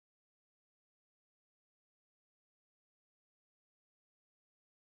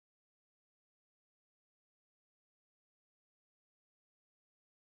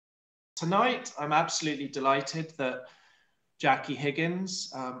tonight I'm absolutely delighted that Jackie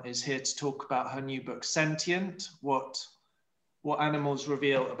Higgins is here to talk about her new book, Sentient, what animals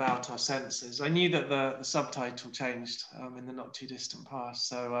reveal about our senses. I knew that the subtitle changed in the not too distant past,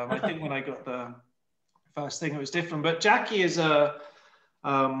 so I think when I got the first thing it was different. But Jackie is a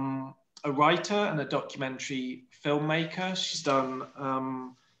writer and a documentary filmmaker. She's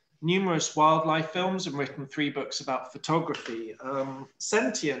done numerous wildlife films and written 3 books about photography.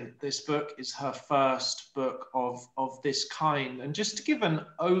 Sentient, this book, is her first book of this kind. And just to give an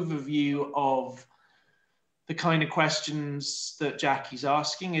overview of the kind of questions that Jackie's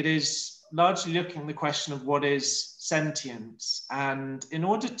asking, it is largely looking at the question of what is sentience. And in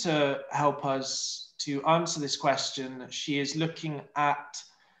order to help us to answer this question, she is looking at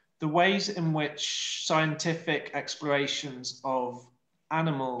the ways in which scientific explorations of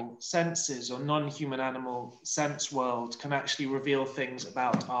animal senses or non-human animal sense world can actually reveal things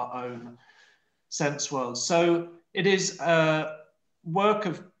about our own sense world. So it is a work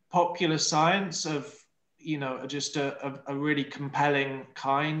of popular science of, you know, just a really compelling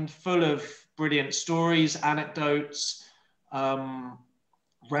kind, full of brilliant stories, anecdotes,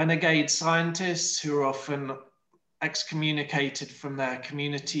 renegade scientists who are often excommunicated from their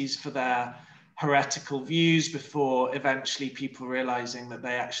communities for their heretical views before eventually people realizing that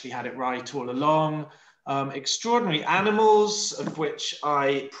they actually had it right all along. Extraordinary animals, of which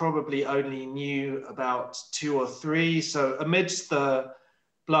I probably only knew about 2 or 3. So amidst the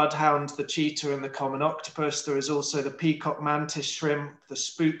bloodhound, the cheetah, and the common octopus, there is also the peacock mantis shrimp, the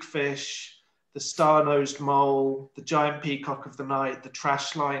spookfish, the star-nosed mole, the giant peacock of the night, the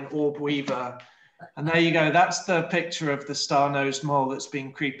trash-line orb weaver. And there you go. That's the picture of the star-nosed mole that's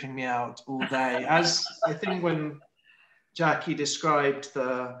been creeping me out all day. As I think when Jackie described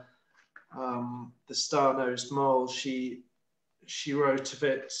the star-nosed mole, she wrote of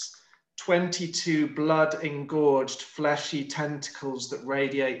its 22 blood-engorged fleshy tentacles that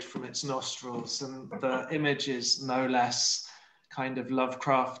radiate from its nostrils. And the image is no less kind of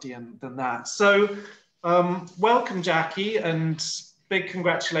Lovecraftian than that. So welcome, Jackie, and big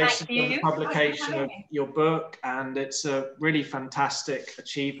congratulations on the publication of your book. And it's a really fantastic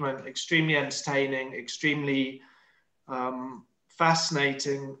achievement, extremely entertaining, extremely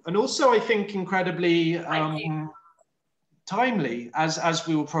fascinating, and also I think incredibly timely, as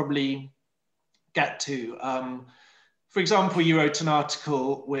we will probably get to. For example, you wrote an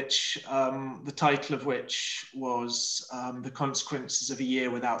article which the title of which was The Consequences of a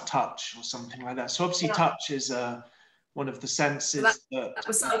Year Without Touch, or something like that. So obviously touch is one of the senses that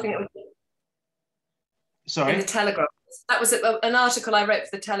was something that was sorry? In the Telegraph. That was an article I wrote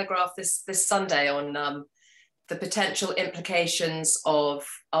for the Telegraph this Sunday on the potential implications of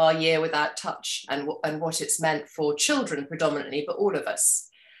our year without touch and what it's meant for children predominantly, but all of us.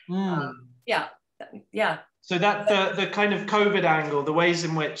 Yeah. So that the kind of COVID angle, the ways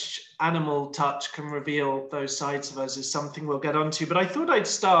in which animal touch can reveal those sides of us, is something we'll get onto. But I thought I'd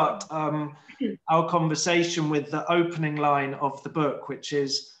start our conversation with the opening line of the book, which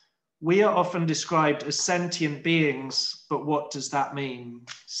is, "We are often described as sentient beings, but what does that mean?"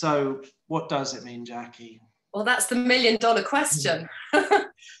 So what does it mean, Jackie? Well, that's the million-dollar question.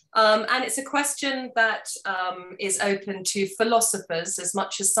 And it's a question that is open to philosophers as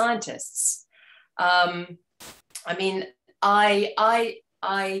much as scientists. I mean,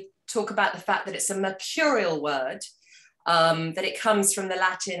 I talk about the fact that it's a mercurial word, that it comes from the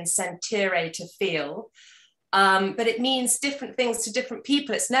Latin sentire, to feel, but it means different things to different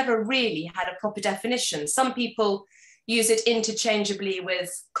people. It's never really had a proper definition. Some people use it interchangeably with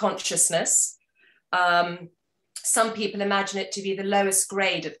consciousness. Some people imagine it to be the lowest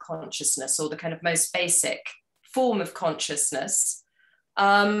grade of consciousness, or the kind of most basic form of consciousness.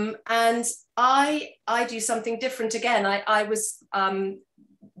 And I do something different again. I was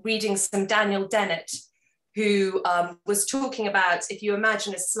reading some Daniel Dennett, who was talking about, if you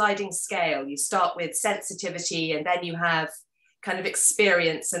imagine a sliding scale, you start with sensitivity, and then you have kind of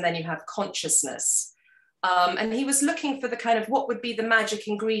experience, and then you have consciousness. And he was looking for the kind of what would be the magic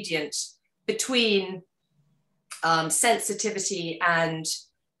ingredient between sensitivity and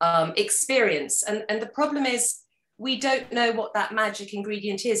experience. And the problem is, we don't know what that magic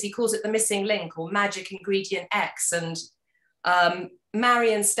ingredient is. He calls it the missing link, or magic ingredient X. And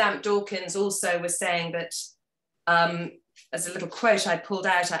Marion Stamp Dawkins also was saying that, as a little quote I pulled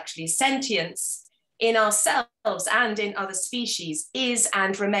out actually, sentience in ourselves and in other species is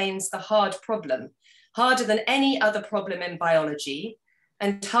and remains the hard problem, harder than any other problem in biology,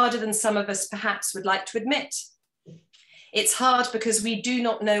 and harder than some of us perhaps would like to admit. It's hard because we do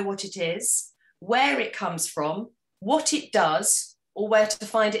not know what it is, where it comes from, what it does, or where to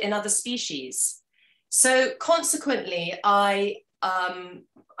find it in other species. So consequently, I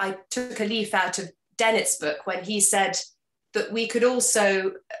took a leaf out of Dennett's book when he said that we could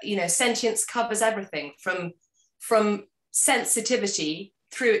also, sentience covers everything from sensitivity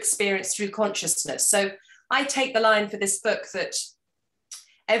through experience, through consciousness. So I take the line for this book that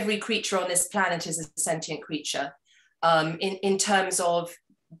every creature on this planet is a sentient creature, in terms of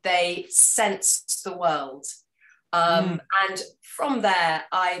they sense the world. And from there,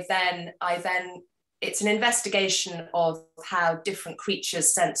 I then it's an investigation of how different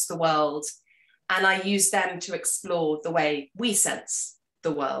creatures sense the world, and I use them to explore the way we sense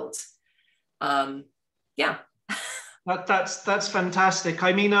the world. Yeah. That's fantastic.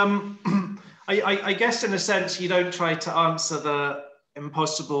 I mean, I guess in a sense you don't try to answer the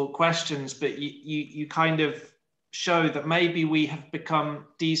impossible questions, but you kind of show that maybe we have become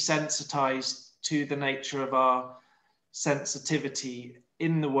desensitized to the nature of our sensitivity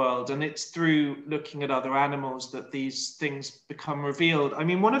in the world, and it's through looking at other animals that these things become revealed. I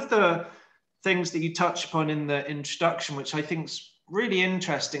mean, one of the things that you touch upon in the introduction, which I think is really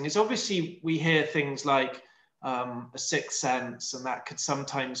interesting, is obviously we hear things like a sixth sense, and that could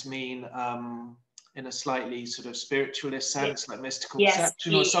sometimes mean in a slightly sort of spiritualist sense, like mystical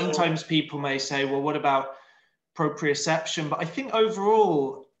perception, or sometimes people may say, well, what about proprioception? But I think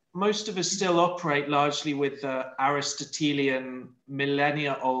overall, most of us still operate largely with the Aristotelian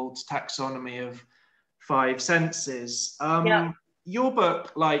millennia-old taxonomy of five senses. Your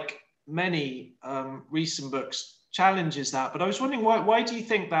book, like many recent books, challenges that. But I was wondering, why do you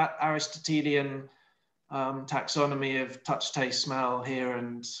think that Aristotelian taxonomy of touch, taste, smell, hear,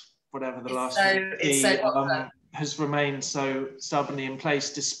 and whatever the last one has remained so stubbornly in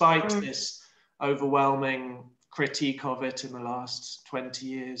place, despite this overwhelming critique of it in the last 20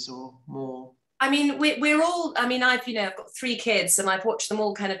 years or more? I mean, we're all, I mean, I've got 3 kids, and I've watched them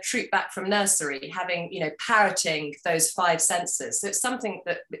all kind of troop back from nursery, having, parroting those 5 senses. So it's something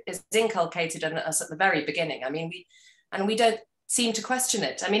that is inculcated in us at the very beginning. I mean, we don't seem to question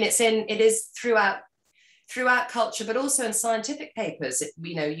it. I mean, it is throughout culture, but also in scientific papers,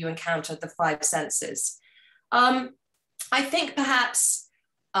 you encounter the 5 senses. I think perhaps,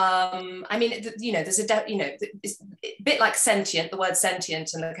 I mean, there's it's a bit like sentient, the word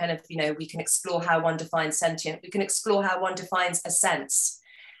sentient, and the kind of, we can explore how one defines sentient. We can explore how one defines a sense.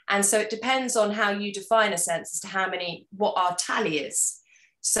 And so it depends on how you define a sense as to what our tally is.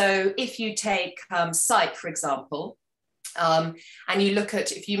 So if you take sight, for example, and you look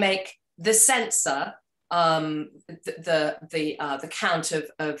at, if you make the sensor, the count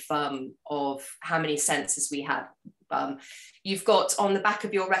of how many senses we have. You've got on the back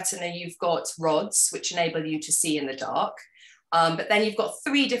of your retina, you've got rods which enable you to see in the dark. But then you've got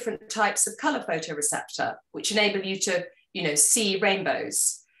 3 different types of color photoreceptor, which enable you to, see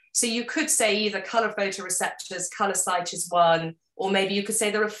rainbows. So you could say either color photoreceptors, color sight is 1, or maybe you could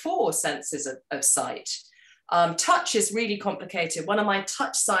say there are 4 senses of sight. Touch is really complicated. One of my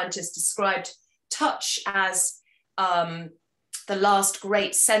touch scientists described touch as the last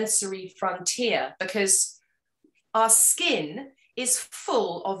great sensory frontier, because our skin is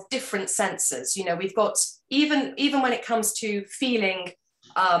full of different senses. We've got, even when it comes to feeling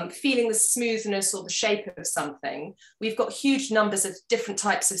the smoothness or the shape of something, we've got huge numbers of different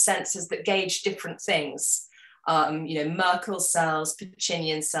types of senses that gauge different things. Merkel cells,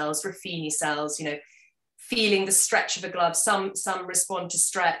 Pacinian cells, Ruffini cells, feeling the stretch of a glove. Some respond to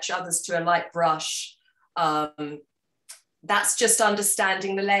stretch, others to a light brush. That's just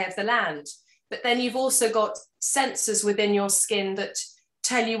understanding the lay of the land. But then you've also got sensors within your skin that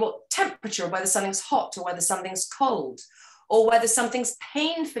tell you what temperature, whether something's hot or whether something's cold, or whether something's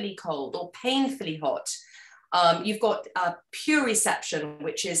painfully cold or painfully hot. You've got puriception,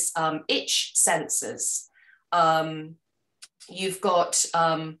 which is itch sensors. You've got,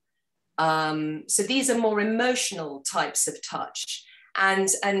 so these are more emotional types of touch. And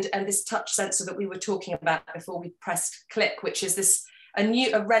this touch sensor that we were talking about before we pressed click, which is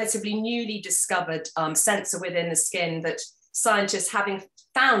a relatively newly discovered sensor within the skin that scientists, having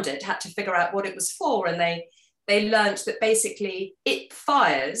found it, had to figure out what it was for. And they learned that basically it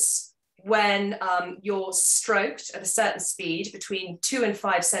fires when you're stroked at a certain speed, between 2 and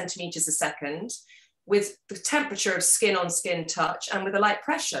 5 centimeters a second, with the temperature of skin on skin touch and with a light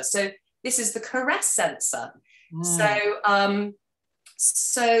pressure. So this is the caress sensor.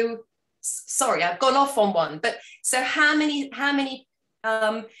 So sorry, I've gone off on one, but so how many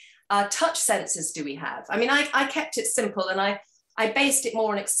touch sensors do we have? I mean, I kept it simple, and I based it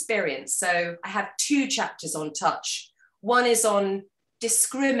more on experience. So I have 2 chapters on touch. One is on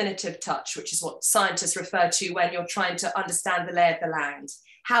discriminative touch, which is what scientists refer to when you're trying to understand the lay of the land,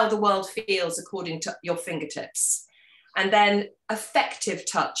 how the world feels according to your fingertips. And then affective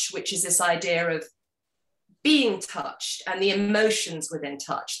touch, which is this idea of being touched and the emotions within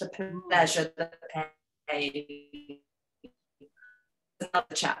touch, the pleasure, the pain.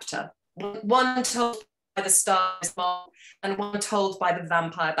 Another chapter. One told by the stars and one told by the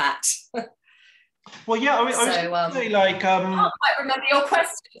vampire bat. Well, yeah, I was say, like, I can't quite remember your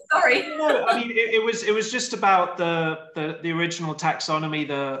question. Sorry. No, I mean it was just about the original taxonomy,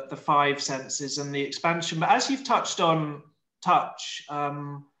 the five senses and the expansion. But as you've touched on touch,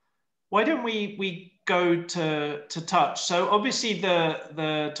 why don't we go to touch? So obviously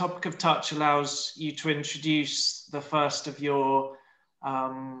the topic of touch allows you to introduce the first of your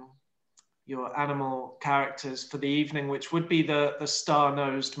animal characters for the evening, which would be the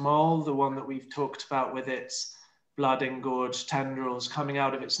star-nosed mole, the one that we've talked about with its blood-engorged tendrils coming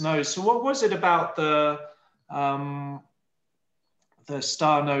out of its nose. So what was it about the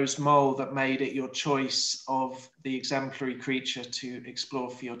star-nosed mole that made it your choice of the exemplary creature to explore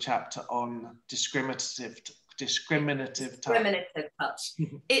for your chapter on discriminative touch?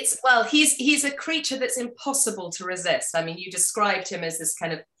 It's, well, he's a creature that's impossible to resist. I mean, you described him as this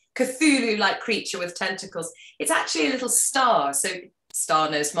kind of Cthulhu-like creature with tentacles. It's actually a little star, so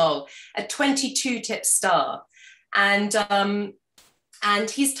star-nosed mole, a 22-tip star, and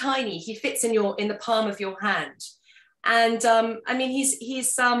he's tiny. He fits in the palm of your hand, and I mean he's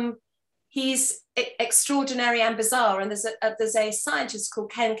extraordinary and bizarre. And there's a scientist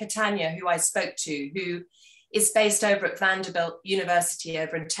called Ken Catania who I spoke to, who is based over at Vanderbilt University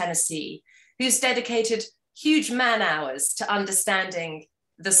over in Tennessee, who's dedicated huge man hours to understanding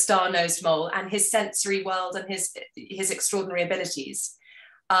the star-nosed mole and his sensory world and his extraordinary abilities.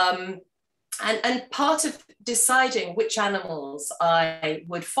 And part of deciding which animals I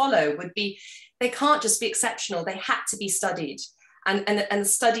would follow would be, they can't just be exceptional, they had to be studied. And the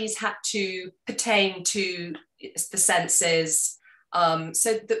studies had to pertain to the senses.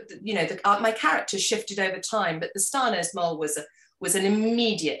 So my character shifted over time, but the star-nosed mole was an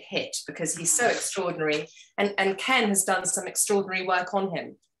immediate hit because he's so extraordinary, and Ken has done some extraordinary work on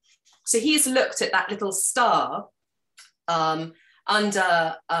him. So he's looked at that little star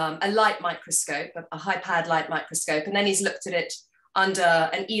under a light microscope, a high-powered light microscope, and then he's looked at it under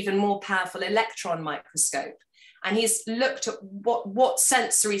an even more powerful electron microscope. And he's looked at what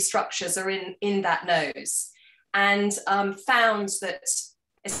sensory structures are in that nose, and found that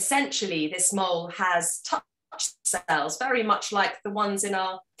essentially this mole has touch cells, very much like the ones in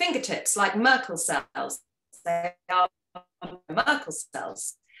our fingertips, like Merkel cells. They are Merkel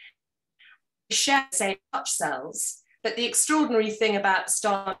cells. They share the same touch cells, but the extraordinary thing about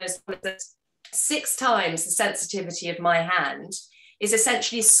star-nosed mole is that 6 times the sensitivity of my hand is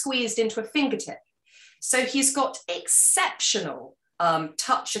essentially squeezed into a fingertip. So he's got exceptional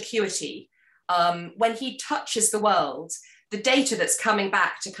touch acuity. When he touches the world, the data that's coming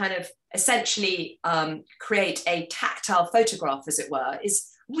back to kind of essentially create a tactile photograph, as it were, is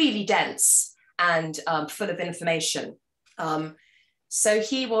really dense and full of information. So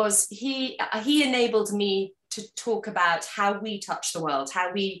he enabled me to talk about how we touch the world,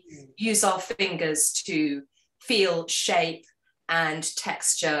 how we use our fingers to feel shape and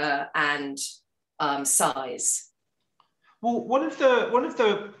texture and size. Well, one of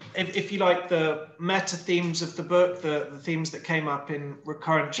the if you like, the meta themes of the book, the themes that came up in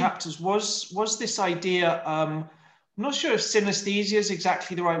recurrent chapters was this idea. I'm not sure if synesthesia is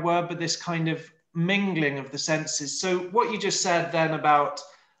exactly the right word, but this kind of mingling of the senses. So what you just said then about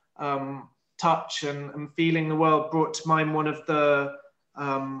touch and feeling the world brought to mind one of the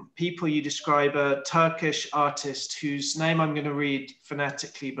people you describe, a Turkish artist whose name I'm going to read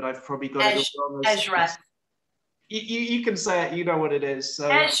phonetically, but I've probably got it wrong. Ejref. You can say it, you know what it is. So.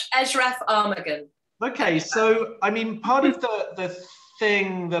 Ejref Armagan. Okay, so I mean, part of the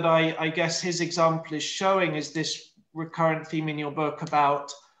thing that I guess his example is showing is this recurrent theme in your book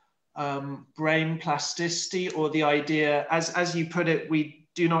about brain plasticity, or the idea, as you put it, we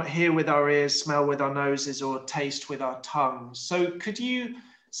do not hear with our ears, smell with our noses, or taste with our tongues. So could you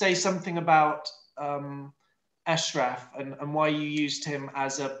say something about Ejref and why you used him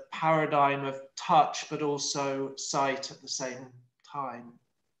as a paradigm of touch, but also sight at the same time?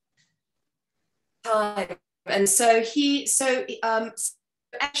 And so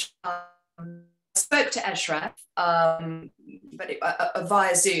spoke to Ejref, but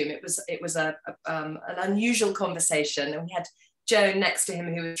via Zoom. It was an unusual conversation, and we had Joan next to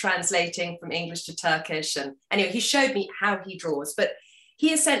him who was translating from English to Turkish. And anyway, he showed me how he draws, but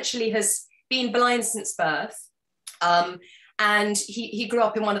he essentially has been blind since birth. And he grew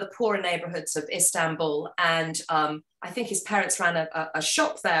up in one of the poorer neighborhoods of Istanbul. And I think his parents ran a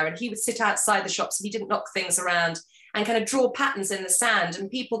shop there, and he would sit outside the shop so he didn't knock things around and kind of draw patterns in the sand.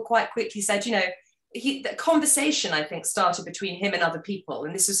 And people quite quickly said, you know, the conversation, I think, started between him and other people.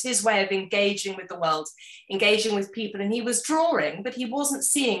 And this was his way of engaging with the world, engaging with people. And he was drawing, but he wasn't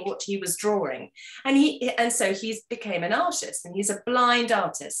seeing what he was drawing. And so he became an artist, and he's a blind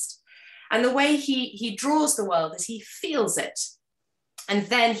artist. And the way he draws the world is he feels it, and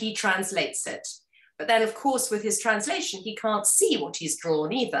then he translates it. But then, of course, with his translation, he can't see what he's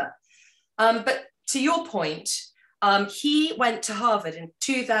drawn either. But to your point, he went to Harvard in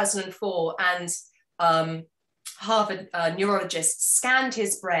 2004, and Harvard neurologists scanned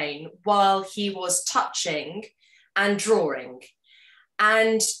his brain while he was touching and drawing.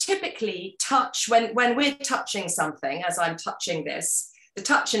 And typically touch, when we're touching something, as I'm touching this, the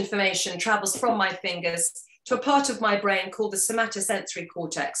touch information travels from my fingers to a part of my brain called the somatosensory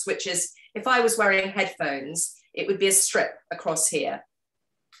cortex, which is, if I was wearing headphones, it would be a strip across here.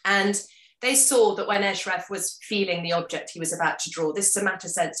 And they saw that when Ashraf was feeling the object he was about to draw, this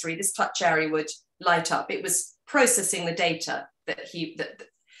somatosensory, this touch area would light up. It was processing the data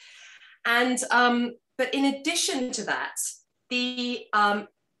but in addition to that, the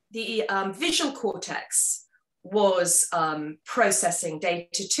visual cortex was processing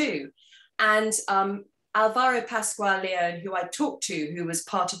data too. And Alvaro Pascual-Leon, who I talked to, who was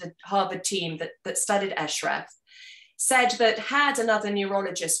part of the Harvard team that studied Ashraf, said that had another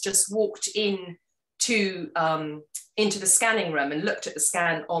neurologist just walked into the scanning room and looked at the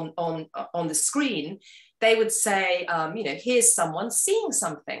scan on the screen, they would say, you know, here's someone seeing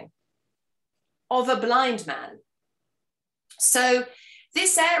something of a blind man. So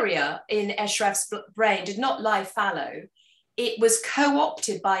this area in Ashraf's brain did not lie fallow. It was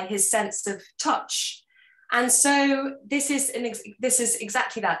co-opted by his sense of touch. And so this is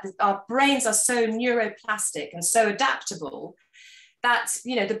exactly that. Our brains are so neuroplastic and so adaptable that,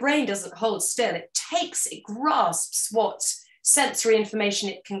 you know, the brain doesn't hold still. It grasps what sensory information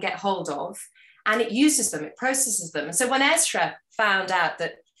it can get hold of, and it uses them, it processes them. And so when Ashraf found out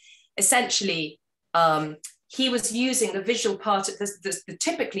that essentially he was using the visual part of the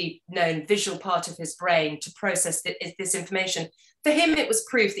typically known visual part of his brain to process this information, for him it was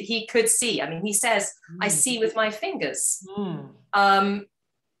proof that he could see. I mean, he says, I see with my fingers.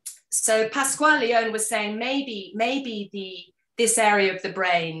 So Pascual-Leon was saying maybe this area of the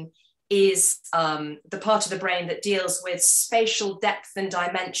brain is the part of the brain that deals with spatial depth and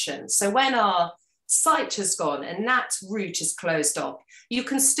dimension. So when our sight has gone and that route is closed off, you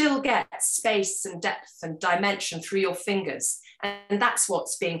can still get space and depth and dimension through your fingers. And that's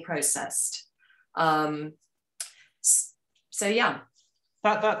what's being processed. So yeah.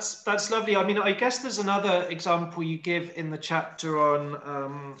 That's lovely. I mean, I guess there's another example you give in the chapter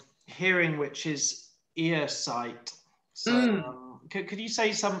on hearing, which is ear sight. So could you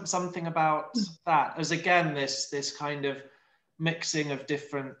say something about that, as again this kind of mixing of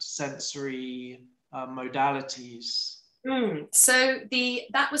different sensory modalities? So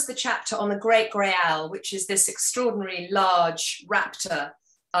that was the chapter on the great grey owl, which is this extraordinary large raptor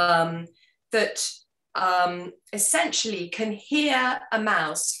that essentially can hear a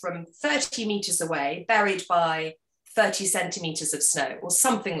mouse from 30 meters away, buried by 30 centimeters of snow, or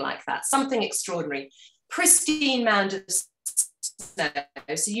something like that, something extraordinary. Pristine mound of snow.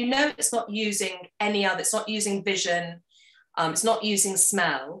 So you know it's not using it's not using vision, it's not using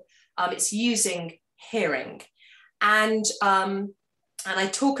smell, it's using hearing. And I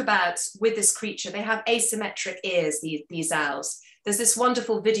talk about, with this creature, they have asymmetric ears, these owls. There's this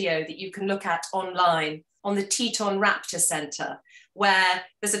wonderful video that you can look at online on the Teton Raptor Center, where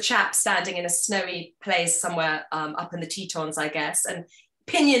there's a chap standing in a snowy place somewhere up in the Tetons, I guess, and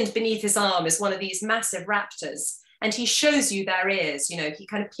pinioned beneath his arm is one of these massive raptors. And he shows you their ears, you know, he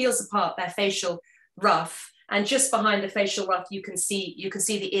kind of peels apart their facial ruff, and just behind the facial ruff, you can see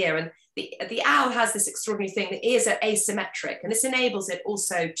the ear. And the owl has this extraordinary thing, the ears are asymmetric, and this enables it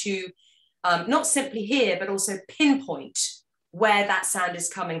also to not simply hear, but also pinpoint where that sound is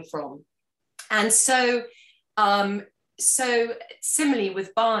coming from. And so similarly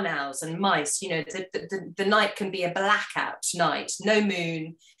with barn owls and mice, you know, the night can be a blackout night, no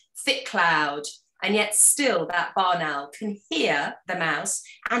moon, thick cloud, and yet still that barn owl can hear the mouse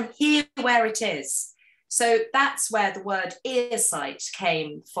and hear where it is. So that's where the word ear sight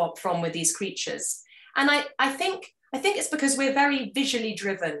came from with these creatures. And I think it's because we're very visually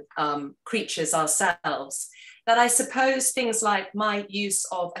driven creatures ourselves, that I suppose things like my use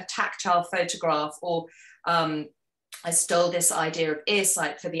of a tactile photograph, or I stole this idea of ear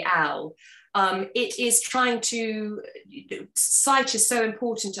sight for the owl, it is trying to, sight is so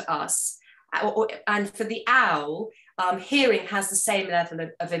important to us, and for the owl, hearing has the same level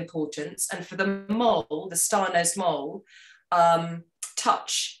of importance, and for the mole, the star-nosed mole,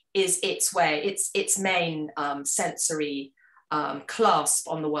 touch is its main sensory clasp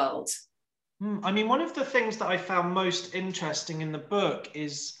on the world. I mean, one of the things that I found most interesting in the book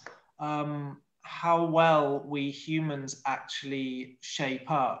is how well we humans actually shape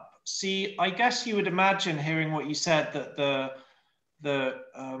up. See, I guess you would imagine, hearing what you said, that the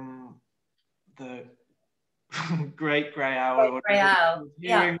great grey owl,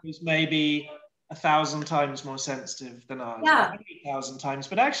 hearing was maybe 1,000 times more sensitive than ours, 1,000 times.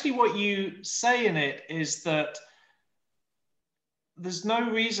 But actually what you say in it is that there's no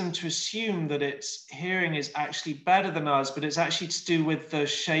reason to assume that its hearing is actually better than ours, but it's actually to do with the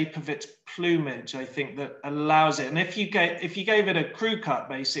shape of its plumage, I think, that allows it. And if you gave it a crew cut,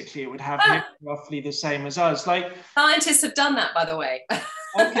 basically, it would have hearing roughly the same as us. Like, scientists have done that, by the way.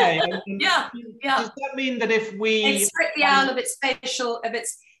 Okay. Yeah. Does that mean that if we strip the owl of its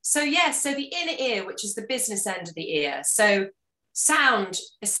so the inner ear, which is the business end of the ear, so sound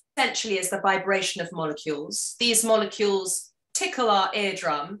essentially is the vibration of molecules. These molecules tickle our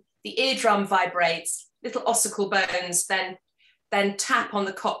eardrum, the eardrum vibrates, little ossicle bones then tap on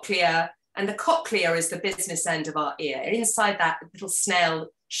the cochlea, and the cochlea is the business end of our ear. Inside that little snail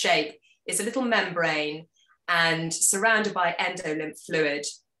shape is a little membrane, and surrounded by endolymph fluid.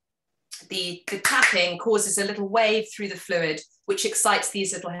 The tapping causes a little wave through the fluid, which excites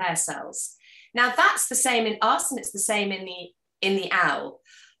these little hair cells. Now that's the same in us, and it's the same in the owl.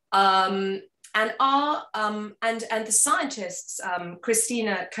 And the scientists,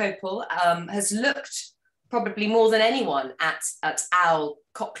 Christina Kopel, has looked probably more than anyone at owl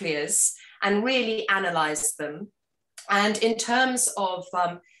cochleas and really analysed them. And in terms of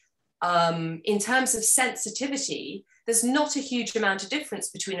sensitivity, there's not a huge amount of difference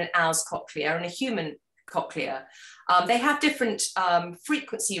between an owl's cochlea and a human cochlea. They have different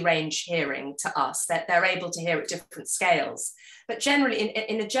frequency range hearing to us, that they're able to hear at different scales, but generally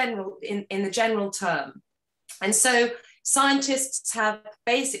in the general term. And so scientists have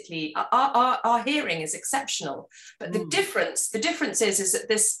basically, our hearing is exceptional, but the difference is that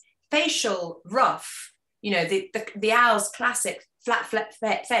this facial ruff, the owl's classic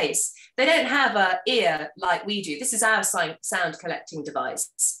flat face, they don't have an ear like we do. This is our sound collecting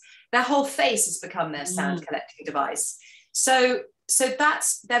device. Their whole face has become their sound collecting device. So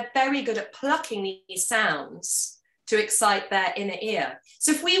they're very good at plucking these sounds to excite their inner ear.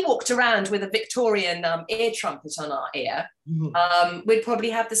 So if we walked around with a Victorian ear trumpet on our ear, we'd probably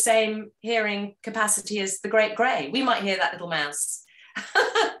have the same hearing capacity as the great grey. We might hear that little mouse.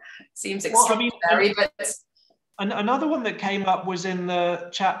 Seems extraordinary, but... Another one that came up was in the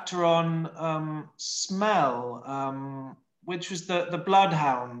chapter on smell, which was the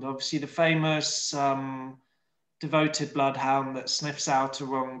bloodhound, obviously the famous devoted bloodhound that sniffs out a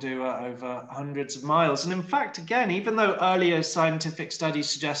wrongdoer over hundreds of miles. And in fact, again, even though earlier scientific studies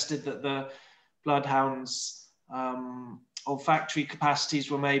suggested that the bloodhound's olfactory capacities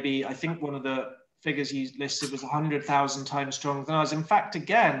were maybe, I think one of the figures you listed was 100,000 times stronger than ours. In fact,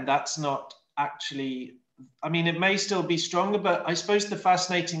 again, that's not actually... I mean, it may still be stronger, but I suppose the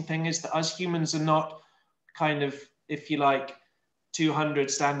fascinating thing is that us humans are not kind of, if you like, 200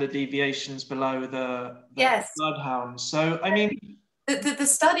 standard deviations below the bloodhound. So, I mean, the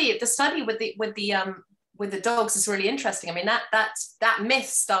study with the dogs is really interesting. I mean, that myth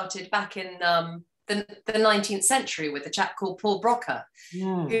started back in the 19th century with a chap called Paul Broca,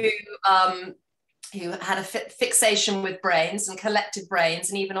 who had a fixation with brains and collected brains,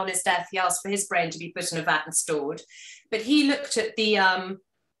 and even on his death, he asked for his brain to be put in a vat and stored. But he looked at the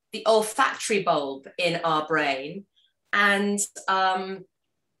olfactory bulb in our brain, and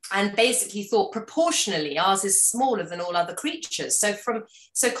basically thought proportionally ours is smaller than all other creatures. So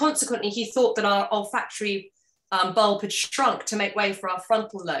consequently, he thought that our olfactory bulb had shrunk to make way for our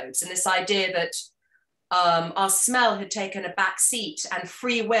frontal lobes, and this idea that our smell had taken a back seat, and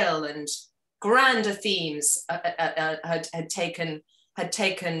free will and grander themes had taken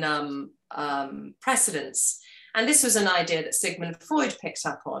precedence. And this was an idea that Sigmund Freud picked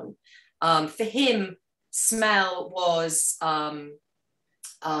up on. For him, smell was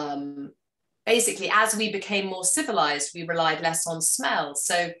basically, as we became more civilized, we relied less on smell.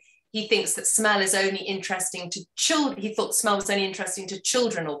 So he thinks that smell is only interesting to children. He thought smell was only interesting to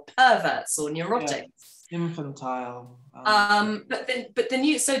children or perverts or neurotics. Yeah, infantile. But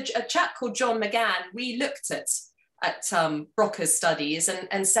a chap called John McGann re-looked at Broca's studies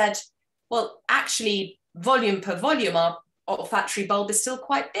and said, well, actually, volume per volume, our olfactory bulb is still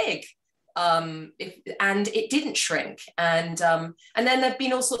quite big. and it didn't shrink. And then there've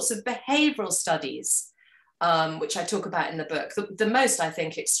been all sorts of behavioral studies, which I talk about in the book. The most, I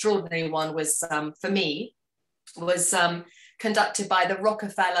think, extraordinary one was, for me, was conducted by the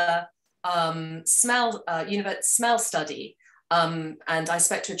Rockefeller smell study. And I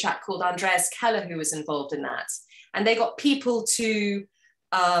spoke to a chap called Andreas Keller who was involved in that. And they got people to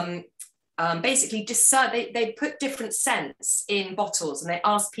basically discern, they put different scents in bottles, and they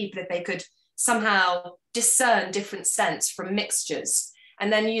asked people if they could somehow discern different scents from mixtures,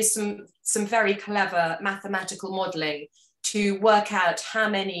 and then use some very clever mathematical modeling to work out how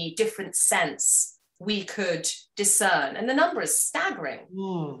many different scents we could discern. And the number is staggering.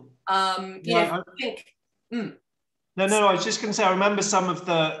 Mm. No, I was just going to say, I remember some of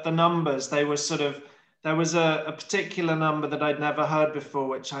the numbers. They were sort of, there was a particular number that I'd never heard before,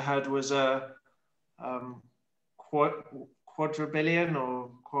 which I heard was a quadrillion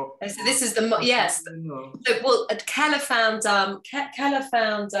or. So this is the, yes. So, well, Keller found that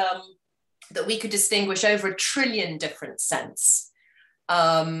we could distinguish over 1 trillion different scents.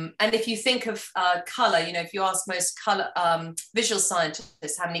 And if you think of color, you know, if you ask most color visual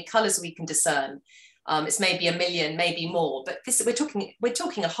scientists how many colors we can discern, it's maybe 1 million, maybe more. But this, we're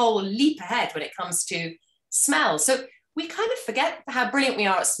talking a whole leap ahead when it comes to smell. So we kind of forget how brilliant we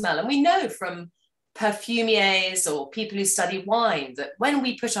are at smell, and we know from perfumiers or people who study wine that when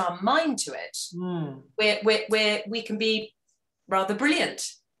we put our mind to it, we can be rather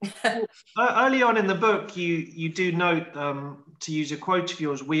brilliant. Early on in the book, you do note, to use a quote of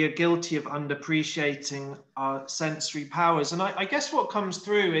yours, "We are guilty of underappreciating our sensory powers." And I guess what comes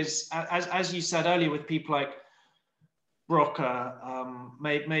through is, as you said earlier, with people like Broca,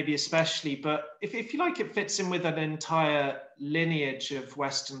 maybe especially, but if you like, it fits in with an entire lineage of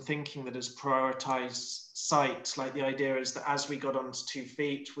Western thinking that has prioritized sight. Like, the idea is that as we got onto 2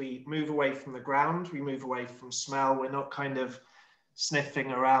 feet, we move away from the ground, we move away from smell. We're not kind of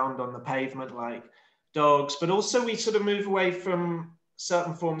sniffing around on the pavement like dogs, but also we sort of move away from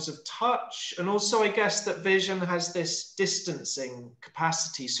certain forms of touch. And also, I guess that vision has this distancing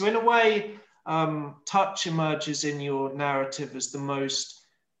capacity. So in a way, touch emerges in your narrative as the most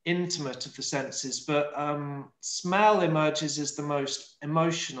intimate of the senses, but smell emerges as the most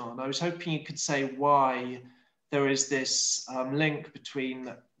emotional. And I was hoping you could say why there is this link between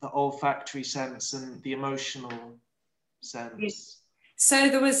the olfactory sense and the emotional sense. So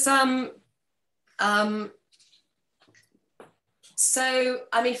there was so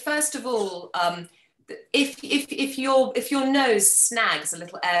I mean, first of all, if your nose snags a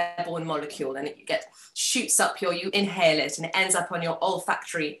little airborne molecule and it shoots up you inhale it and it ends up on your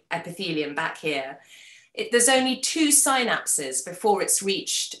olfactory epithelium back here, there's only 2 synapses before it's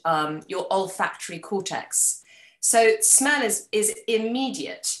reached your olfactory cortex. So smell is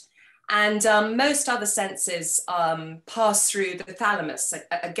immediate. And most other senses pass through the thalamus,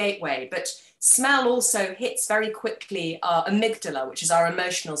 a gateway, but smell also hits very quickly our amygdala, which is our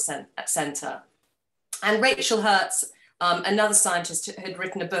emotional center. And Rachel Hertz, another scientist, had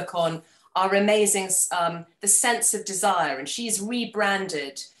written a book on our amazing, the sense of desire, and she's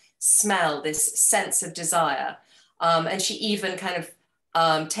rebranded smell, this sense of desire. And she even kind of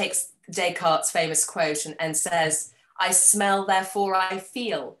takes Descartes' famous quote and says, "I smell, therefore I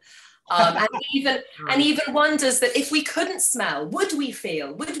feel." And even wonders that if we couldn't smell, would we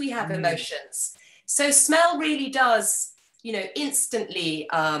feel? Would we have emotions? So smell really does, you know, instantly.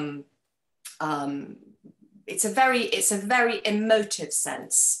 It's a very emotive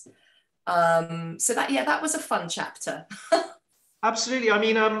sense. So that was a fun chapter. Absolutely. I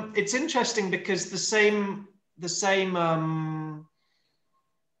mean, it's interesting because the same.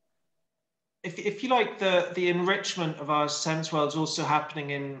 If you like, the enrichment of our sense world is also happening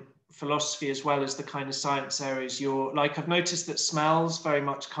in philosophy as well as the kind of science areas. I've noticed that smells very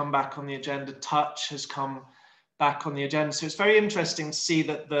much come back on the agenda. Touch has come back on the agenda. So it's very interesting to see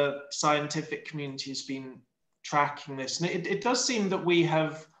that the scientific community has been tracking this. And it does seem that we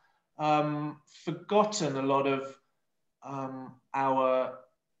have forgotten a lot of our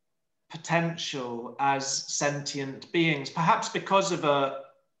potential as sentient beings, perhaps because of a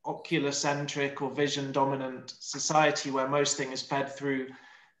ocular-centric or vision-dominant society where most things is fed through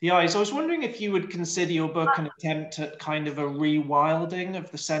the eyes. I was wondering if you would consider your book an attempt at kind of a rewilding of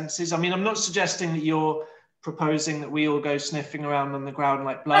the senses. I mean, I'm not suggesting that you're proposing that we all go sniffing around on the ground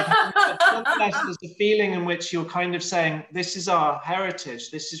like blood, but nonetheless, there's a feeling in which you're kind of saying, this is our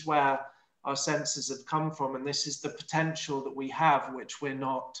heritage, this is where our senses have come from, and this is the potential that we have, which we're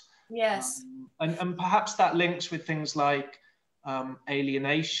not. Yes. And perhaps that links with things like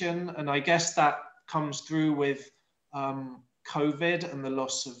alienation, and I guess that comes through with COVID and the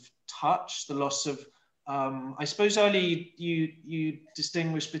loss of touch, the loss of, I suppose early you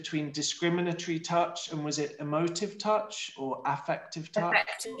distinguished between discriminatory touch and was it emotive touch or affective touch?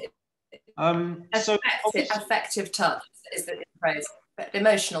 Affective touch is the phrase.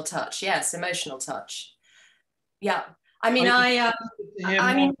 Emotional touch, yes, emotional touch. Yeah. I mean, I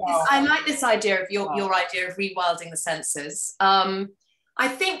like this idea of your idea of rewilding the senses. I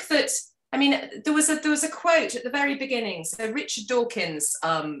think that, I mean, there was a quote at the very beginning. So Richard Dawkins,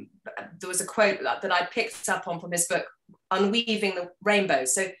 there was a quote that I picked up on from his book, Unweaving the Rainbow.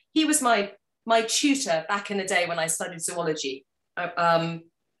 So he was my tutor back in the day when I studied zoology.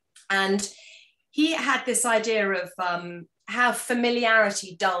 And he had this idea of how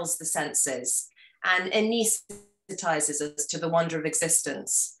familiarity dulls the senses and anesthetizes us to the wonder of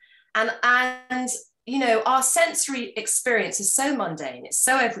existence. And you know, our sensory experience is so mundane, it's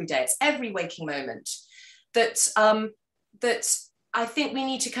so everyday, it's every waking moment, that that I think we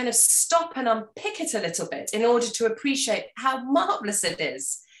need to kind of stop and unpick it a little bit in order to appreciate how marvelous it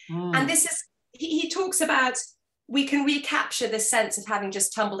is. And this is, he talks about, we can recapture this sense of having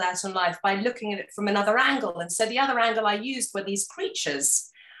just tumbled out on life by looking at it from another angle. And so the other angle I used were these creatures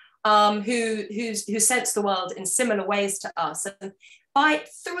who sense the world in similar ways to us. And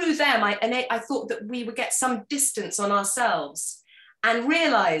through them, I thought that we would get some distance on ourselves and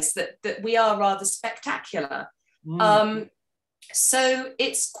realize that we are rather spectacular. So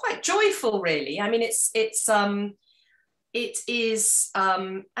it's quite joyful, really. I mean, it is,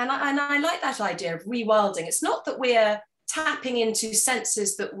 and I like that idea of rewilding. It's not that we're tapping into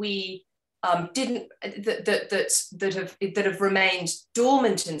senses that we that have remained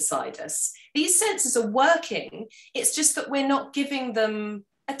dormant inside us. These senses are working. It's just that we're not giving them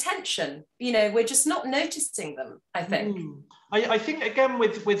attention. You know, we're just not noticing them, I think. I think, again,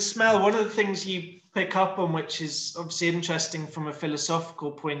 with smell, one of the things you pick up on, which is obviously interesting from a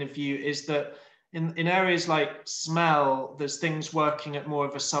philosophical point of view, is that in areas like smell, there's things working at more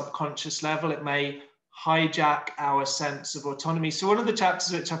of a subconscious level. It may hijack our sense of autonomy. So one of the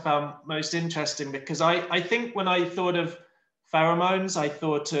chapters which I found most interesting, because I think when I thought of pheromones, I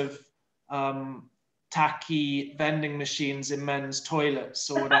thought of tacky vending machines in men's toilets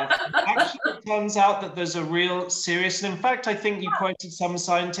or whatever. Actually, it turns out that there's a real serious, and in fact, I think you quoted some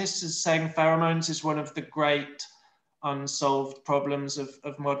scientists as saying pheromones is one of the great unsolved problems of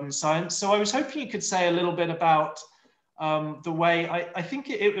modern science. So I was hoping you could say a little bit about the way, I think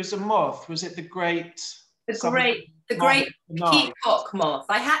it was a moth. Was it the great peacock moth?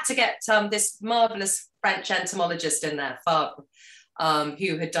 I had to get this marvelous French entomologist in there, Fabre,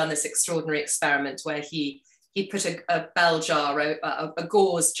 who had done this extraordinary experiment where he put a bell jar, a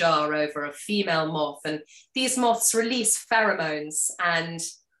gauze jar over a female moth, and these moths release pheromones, and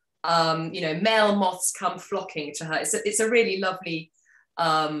you know, male moths come flocking to her. It's a really lovely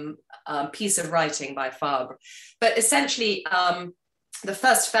piece of writing by Fabre. But essentially, the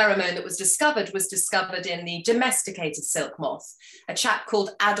first pheromone that was discovered in the domesticated silk moth. A chap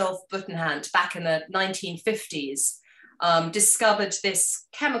called Adolf Butenhandt back in the 1950s discovered this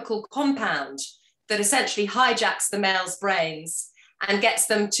chemical compound that essentially hijacks the male's brains and gets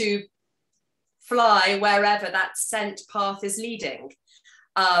them to fly wherever that scent path is leading.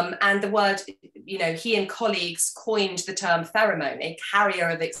 And the word, you know, he and colleagues coined the term pheromone, a carrier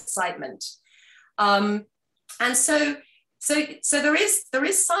of excitement. And so there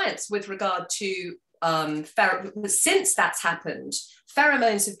is science with regard to since that's happened.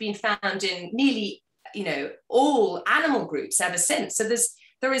 Pheromones have been found in nearly, you know, all animal groups ever since. So there's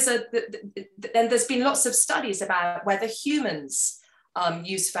been lots of studies about whether humans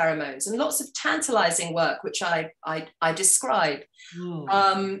use pheromones, and lots of tantalizing work, which I describe.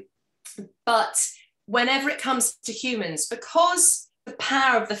 But whenever it comes to humans, because the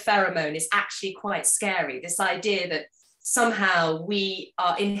power of the pheromone is actually quite scary, this idea that somehow we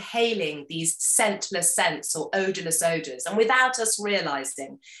are inhaling these scentless scents or odorless odors, and without us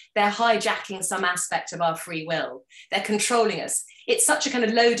realizing, they're hijacking some aspect of our free will, they're controlling us. It's such a kind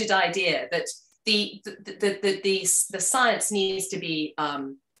of loaded idea that the science needs to be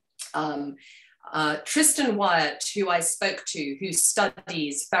Tristan Wyatt, who I spoke to, who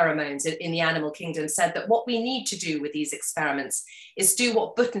studies pheromones in the animal kingdom, said that what we need to do with these experiments is do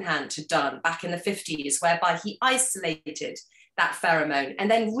what Butenhandt had done back in the 50s, whereby he isolated that pheromone and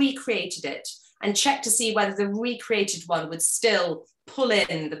then recreated it and checked to see whether the recreated one would still pull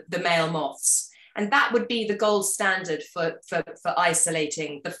in the male moths. And that would be the gold standard for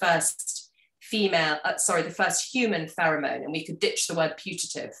isolating the first the first human pheromone, and we could ditch the word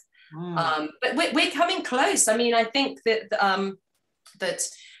putative. But we're coming close. I mean, I think that that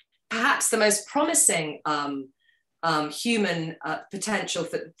perhaps the most promising human potential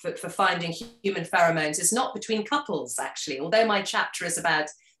for finding human pheromones is not between couples, actually. Although my chapter is about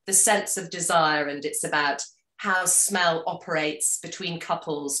the sense of desire, and it's about how smell operates between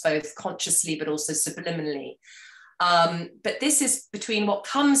couples, both consciously but also subliminally. But this is between what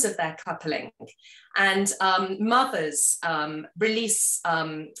comes of their coupling. And mothers release,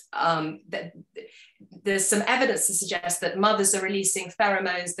 there's some evidence to suggest that mothers are releasing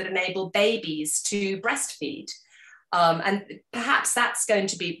pheromones that enable babies to breastfeed. And perhaps that's going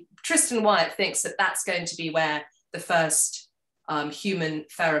to be, Tristan Wyatt thinks that that's going to be where the first human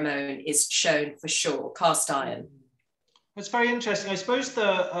pheromone is shown for sure, cast iron. That's very interesting. I suppose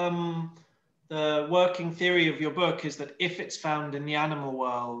the working theory of your book is that if it's found in the animal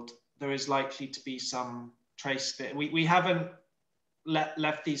world, there is likely to be some trace of it. We haven't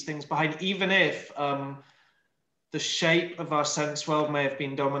left these things behind, even if the shape of our sense world may have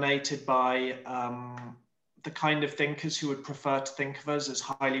been dominated by the kind of thinkers who would prefer to think of us as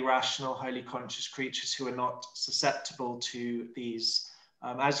highly rational, highly conscious creatures who are not susceptible to these,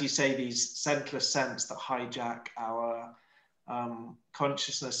 as you say, these scentless scents that hijack our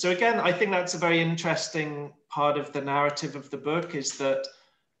consciousness. So again, I think that's a very interesting part of the narrative of the book, is that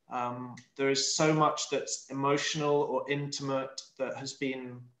there is so much that's emotional or intimate that has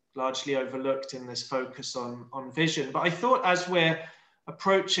been largely overlooked in this focus on vision. But I thought, as we're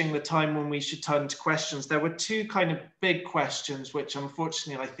approaching the time when we should turn to questions, there were two kind of big questions, which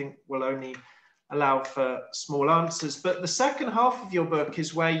unfortunately I think will only allow for small answers. But the second half of your book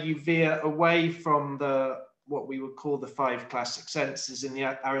is where you veer away from what we would call the 5 classic senses in the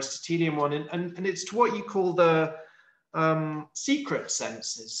Aristotelian one, and it's to what you call the secret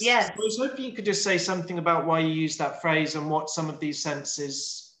senses. Yes. So I was hoping you could just say something about why you use that phrase and what some of these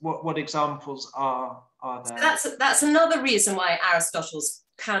senses, what examples are there. So that's another reason why Aristotle's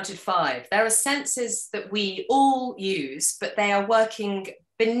counted 5. There are senses that we all use, but they are working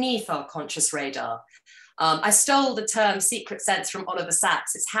beneath our conscious radar. I stole the term secret sense from Oliver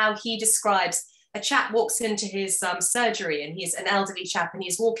Sacks. It's how he describes a chap walks into his surgery, and he's an elderly chap, and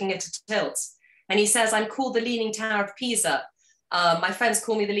he's walking at a tilt. And he says, I'm called the Leaning Tower of Pisa. My friends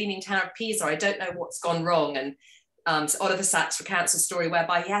call me the Leaning Tower of Pisa. I don't know what's gone wrong. And so Oliver Sacks recounts a story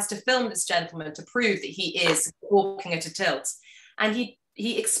whereby he has to film this gentleman to prove that he is walking at a tilt. And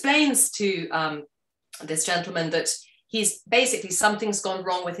he explains to this gentleman that he's basically, something's gone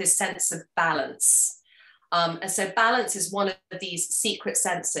wrong with his sense of balance. And so balance is one of these secret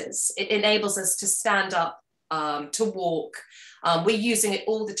senses. It enables us to stand up, to walk. We're using it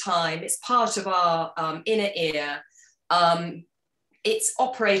all the time. It's part of our inner ear. It's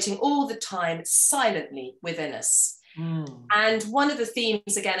operating all the time silently within us. Mm. And one of the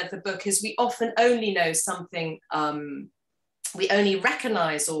themes, again, of the book is we often only know something, we only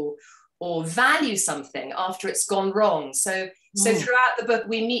recognize or value something after it's gone wrong. So throughout the book,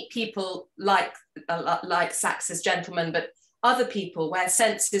 we meet people like Sacks's gentleman, but other people where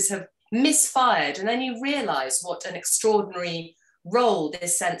senses have misfired, and then you realize what an extraordinary role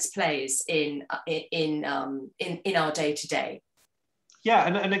this sense plays in our day-to-day. Yeah,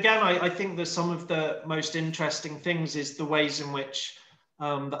 and again, I think that some of the most interesting things is the ways in which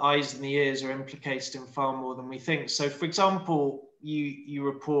the eyes and the ears are implicated in far more than we think. So, for example, you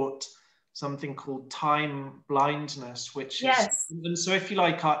report something called time blindness, which yes. is, and so if you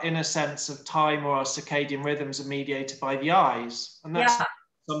like, our inner sense of time or our circadian rhythms are mediated by the eyes, and that's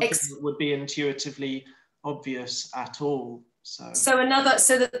something that would be intuitively obvious at all.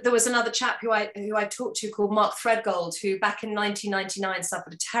 There was another chap who I talked to called Mark Threadgold, who back in 1999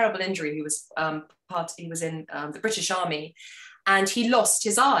 suffered a terrible injury. He was in the British Army, and he lost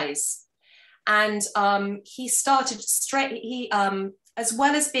his eyes, and he started as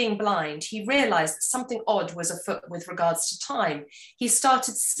well as being blind, he realized that something odd was afoot with regards to time. He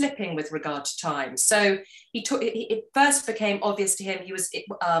started slipping with regard to time. So it first became obvious to him he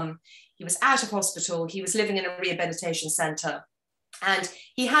was out of hospital, he was living in a rehabilitation center, and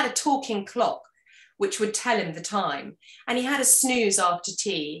he had a talking clock which would tell him the time. And he had a snooze after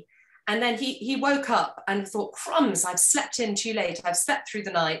tea. And then he woke up and thought, crumbs, I've slept in too late, I've slept through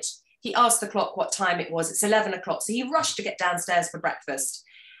the night. He asked the clock what time it was. It's 11 o'clock. So he rushed to get downstairs for breakfast.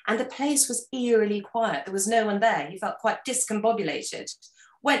 And the place was eerily quiet. There was no one there. He felt quite discombobulated,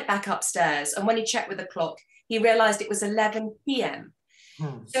 went back upstairs. And when he checked with the clock, he realized it was 11 p.m.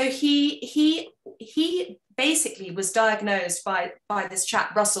 So he basically was diagnosed by this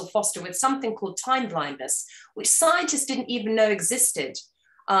chap, Russell Foster, with something called time blindness, which scientists didn't even know existed.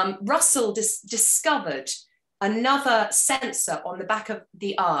 Russell discovered another sensor on the back of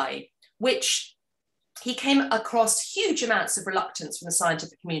the eye, which he came across huge amounts of reluctance from the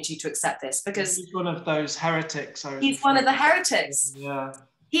scientific community to accept this, because he's one of those heretics. He's one of the heretics. Yeah.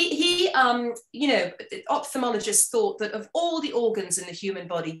 You know, ophthalmologists thought that of all the organs in the human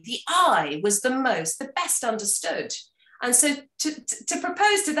body, the eye was the best understood. And so to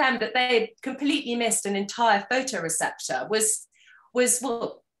propose to them that they had completely missed an entire photoreceptor was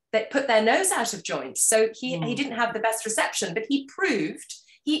well, they put their nose out of joint. So he didn't have the best reception, but he proved,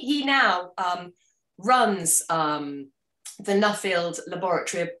 he now runs the Nuffield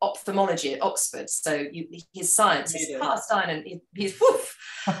Laboratory of Ophthalmology at Oxford. So his science is cast iron, and he's woof.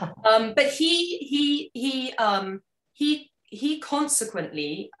 But he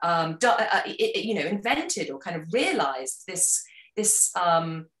consequently, invented or kind of realized this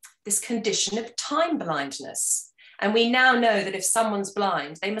condition of time blindness. And we now know that if someone's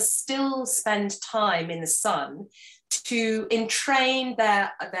blind, they must still spend time in the sun to entrain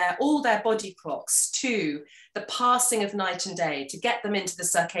all their body clocks to the passing of night and day, to get them into the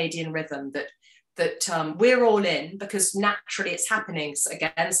circadian rhythm that we're all in, because naturally it's happening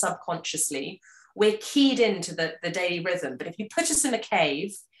again subconsciously. We're keyed into the daily rhythm. But if you put us in a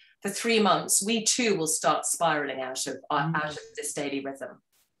cave for 3 months, we too will start spiraling out of this daily rhythm,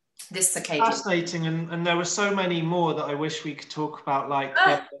 this circadian. Fascinating, and there were so many more that I wish we could talk about, like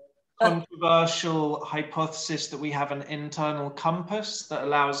the controversial hypothesis that we have an internal compass that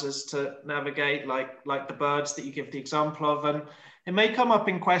allows us to navigate, like the birds that you give the example of. And it may come up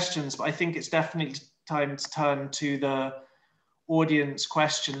in questions, but I think it's definitely time to turn to the audience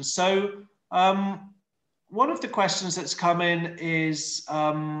questions. So one of the questions that's come in is,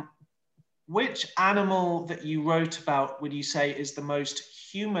 which animal that you wrote about would you say is the most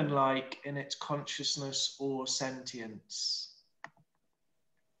human-like in its consciousness or sentience?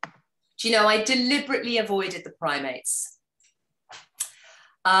 Do you know, I deliberately avoided the primates.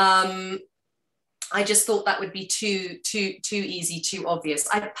 I just thought that would be too easy, too obvious.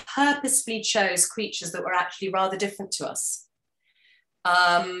 I purposefully chose creatures that were actually rather different to us.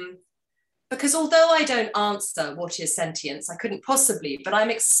 Because although I don't answer what is sentience, I couldn't possibly, but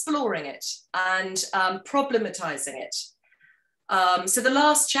I'm exploring it and problematizing it. So the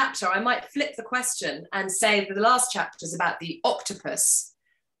last chapter, I might flip the question and say that the last chapter is about the octopus,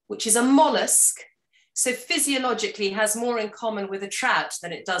 which is a mollusk. So physiologically has more in common with a trout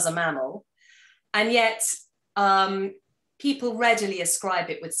than it does a mammal. And yet people readily ascribe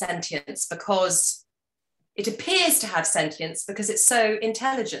it with sentience because it appears to have sentience because it's so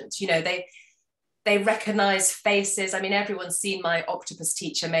intelligent. You know, they recognize faces. I mean, everyone's seen My Octopus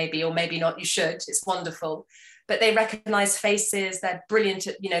Teacher, maybe, or maybe not, you should, it's wonderful. But they recognize faces, they're brilliant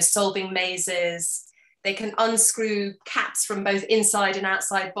at, you know, solving mazes. They can unscrew caps from both inside and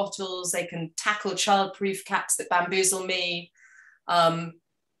outside bottles. They can tackle childproof caps that bamboozle me.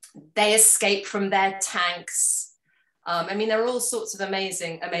 They escape from their tanks. I mean, there are all sorts of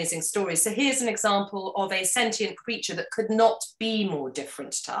amazing, amazing stories. So here's an example of a sentient creature that could not be more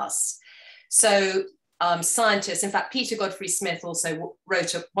different to us. So scientists, in fact, Peter Godfrey Smith also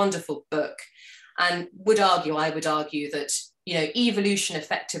wrote a wonderful book and I would argue that, you know, evolution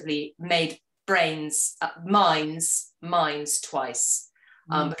effectively made minds twice,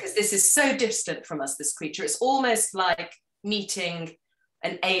 because this is so distant from us, this creature. It's almost like meeting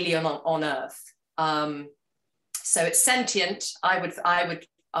an alien on Earth. So it's sentient. I would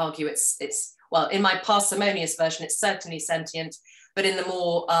argue it's well, in my parsimonious version, it's certainly sentient, but in the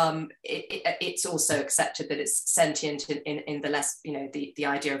more, it's also accepted that it's sentient in the less, you know, the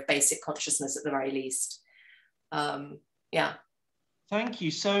idea of basic consciousness at the very least. Yeah. Thank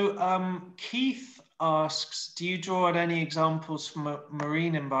you. So Keith asks, do you draw on any examples from a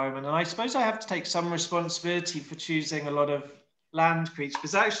marine environment? And I suppose I have to take some responsibility for choosing a lot of land creatures,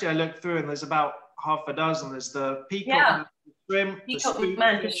 because actually I looked through and there's about half a dozen. There's the peacock shrimp, peacock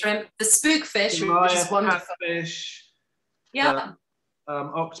mantis shrimp, the spookfish, which is wonderful. Catfish, yeah.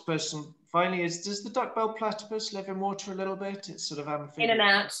 Octopus, and finally, does the duck-billed platypus live in water a little bit? It's sort of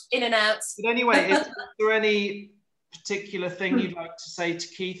amphibious. In and out. But anyway, is there any particular thing you'd like to say to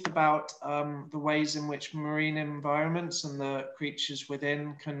Keith about the ways in which marine environments and the creatures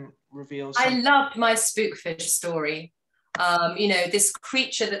within can reveal something? I loved my spookfish story. You know, this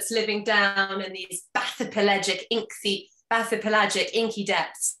creature that's living down in these bathypelagic inky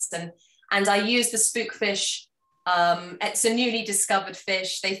depths, and I used the spookfish. It's a newly discovered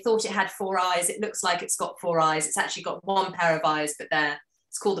fish. They thought it had 4 eyes. It looks like it's got 4 eyes. It's actually got 1 pair of eyes, but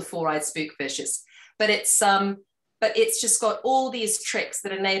it's called the 4-eyed spookfish. But it's just got all these tricks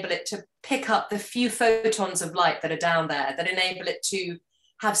that enable it to pick up the few photons of light that are down there, that enable it to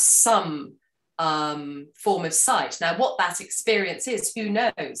have some form of sight. Now, what that experience is, who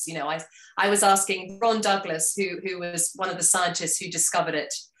knows? You know, I was asking Ron Douglas, who was one of the scientists who discovered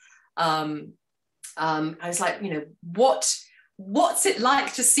it. I was like, you know, what's it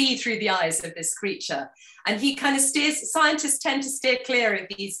like to see through the eyes of this creature? And he kind of scientists tend to steer clear of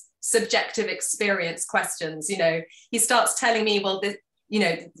these subjective experience questions. You know, he starts telling me, well, you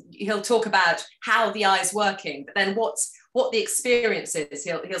know, he'll talk about how the eye's working, but then what the experience is,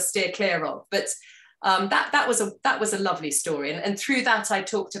 he'll steer clear of. But that was a lovely story. And through that, I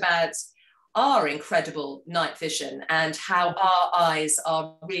talked about our incredible night vision and how our eyes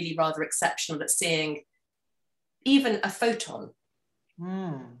are really rather exceptional at seeing even a photon,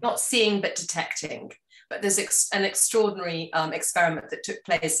 not seeing but detecting. But there's an extraordinary experiment that took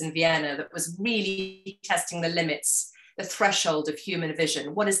place in Vienna that was really testing the limits, the threshold of human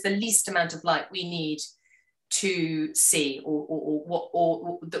vision. What is the least amount of light we need to see,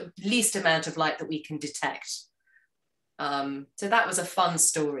 or the least amount of light that we can detect? So that was a fun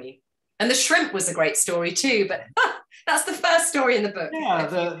story. And the shrimp was a great story too, but that's the first story in the book. Yeah,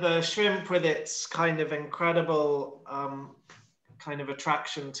 the shrimp with its kind of incredible kind of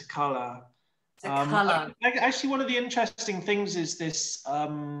attraction to color. Actually, one of the interesting things is this,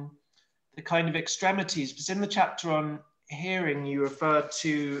 the kind of extremities, because in the chapter on hearing, you refer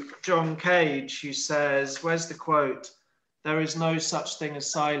to John Cage, who says, where's the quote? There is no such thing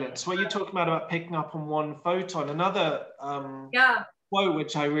as silence. What you're talking about picking up on one photon. Another quote,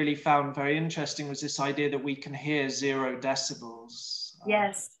 which I really found very interesting, was this idea that we can hear 0 decibels.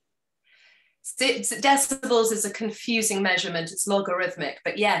 Yes. Decibels is a confusing measurement. It's logarithmic,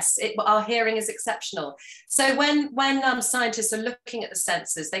 but yes, our hearing is exceptional. So when scientists are looking at the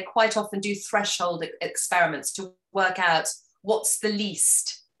senses, they quite often do threshold experiments to work out what's the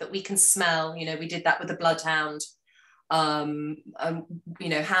least that we can smell. You know, we did that with the bloodhound. You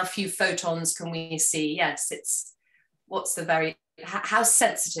know, how few photons can we see? Yes, it's how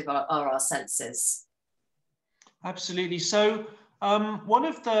sensitive are our senses? Absolutely. So one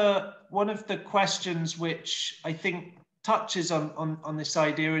of the questions which I think touches on this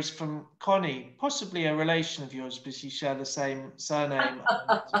idea is from Connie, possibly a relation of yours because you share the same surname.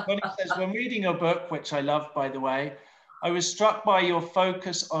 Connie says, when reading your book, which I love, by the way, I was struck by your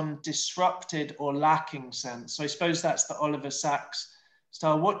focus on disrupted or lacking sense. So I suppose that's the Oliver Sacks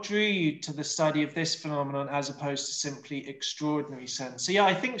style. What drew you to the study of this phenomenon as opposed to simply extraordinary sense? So yeah,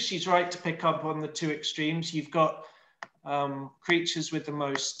 I think she's right to pick up on the two extremes. You've got creatures with the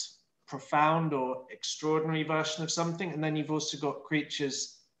most profound or extraordinary version of something, and then you've also got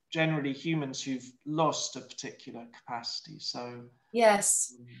creatures, generally humans, who've lost a particular capacity. So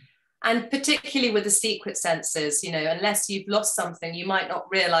yes, and particularly with the secret senses, you know, unless you've lost something, you might not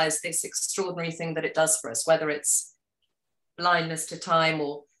realize this extraordinary thing that it does for us, whether it's blindness to time,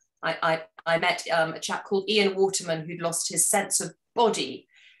 or I met a chap called Ian Waterman who'd lost his sense of body,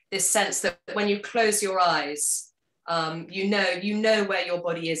 this sense that when you close your eyes, you know where your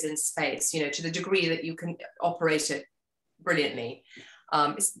body is in space, you know, to the degree that you can operate it brilliantly.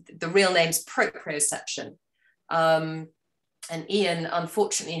 The real name's proprioception. And Ian,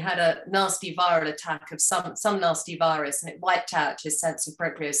 unfortunately, had a nasty viral attack of some nasty virus, and it wiped out his sense of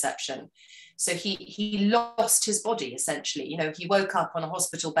proprioception. So he lost his body, essentially. You know, he woke up on a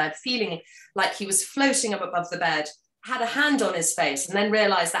hospital bed feeling like he was floating up above the bed, had a hand on his face, and then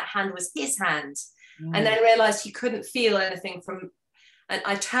realized that hand was his hand. And then realized he couldn't feel anything from, and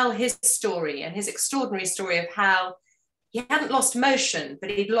I tell his story and his extraordinary story of how he hadn't lost motion, but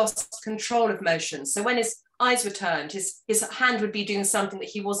he'd lost control of motion. So when his eyes were turned, his hand would be doing something that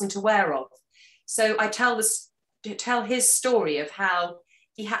he wasn't aware of. So I tell his story of how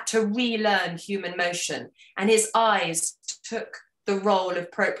he had to relearn human motion, and his eyes took the role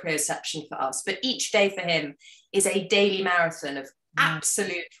of proprioception for us. But each day for him is a daily marathon of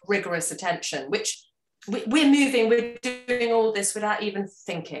absolute rigorous attention, which we're doing all this without even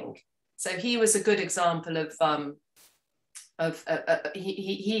thinking. So he was a good example of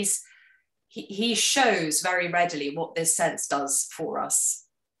he shows very readily what this sense does for us.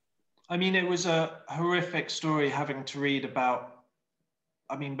 I mean, it was a horrific story having to read about,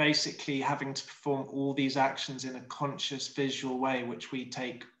 I mean, basically having to perform all these actions in a conscious visual way, which we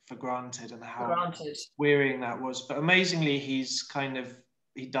take for granted, and how wearying that was. But amazingly, he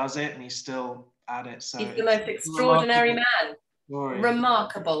does it, and he's still at it. So he's the most extraordinary man.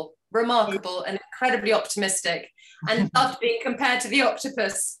 Remarkable, and incredibly optimistic, and loved being compared to the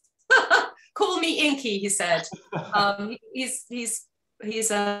octopus. Call me Inky, he said.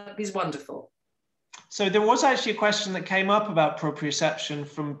 He's wonderful. So there was actually a question that came up about proprioception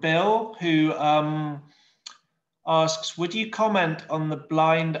from Bill, who asks, would you comment on the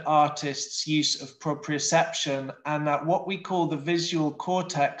blind artist's use of proprioception, and that what we call the visual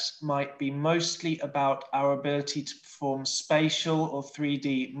cortex might be mostly about our ability to perform spatial or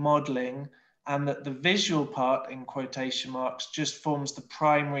 3D modeling, and that the visual part, in quotation marks, just forms the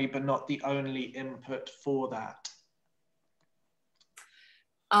primary but not the only input for that?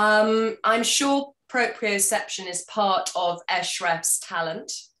 I'm sure proprioception is part of Eshref's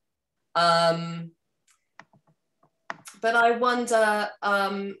talent. But I wonder,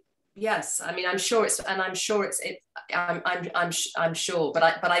 yes, I mean, I'm sure it's, and I'm sure it's, I'm sure, but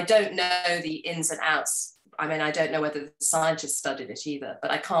I don't know the ins and outs. I mean, I don't know whether the scientists studied it either,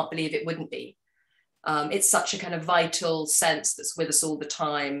 but I can't believe it wouldn't be. It's such a kind of vital sense that's with us all the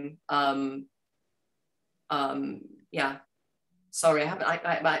time. Yeah, sorry, I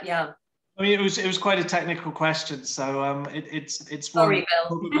haven't, yeah. I mean, it was quite a technical question, so it's one Sorry, Bill.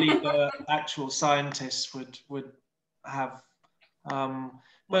 probably the actual scientists would have.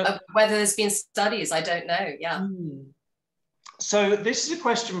 But whether there's been studies, I don't know. Yeah. So this is a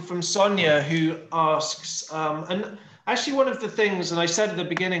question from Sonia, who asks, and actually one of the things, and I said at the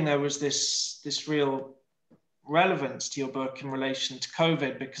beginning, there was this real relevance to your book in relation to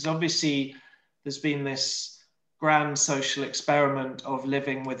COVID, because obviously there's been this grand social experiment of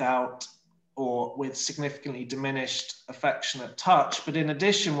living without or with significantly diminished affectionate touch. But in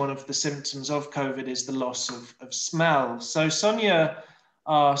addition, one of the symptoms of COVID is the loss of smell. So Sonia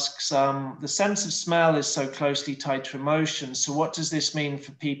asks, the sense of smell is so closely tied to emotion. So what does this mean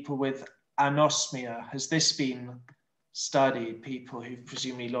for people with anosmia? Has this been studied, people who've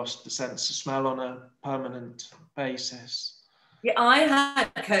presumably lost the sense of smell on a permanent basis? Yeah, I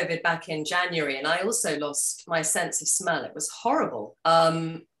had COVID back in January, and I also lost my sense of smell. It was horrible.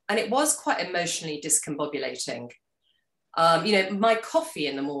 And it was quite emotionally discombobulating. You know, my coffee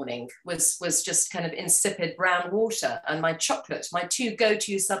in the morning was just kind of insipid brown water, and my chocolate, my two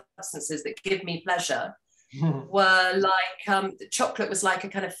go-to substances that give me pleasure, were like, the chocolate was like a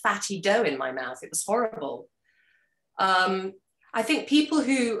kind of fatty dough in my mouth. It was horrible. I think people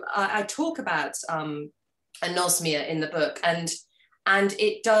who, I talk about anosmia in the book, and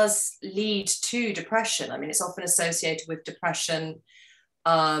it does lead to depression. I mean, it's often associated with depression.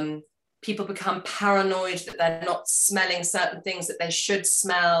 People become paranoid that they're not smelling certain things that they should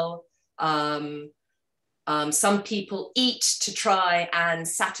smell. Some people eat to try and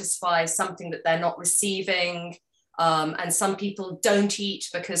satisfy something that they're not receiving. And some people don't eat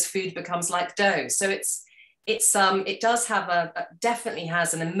because food becomes like dough. So it does have definitely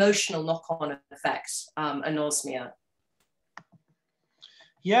has an emotional knock-on effect, anosmia.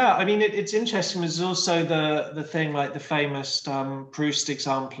 Yeah, I mean, it's interesting. There's also the thing like the famous Proust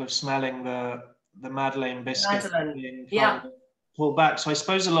example of smelling the Madeleine biscuit being pulled back. So I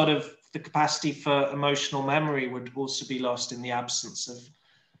suppose a lot of the capacity for emotional memory would also be lost in the absence of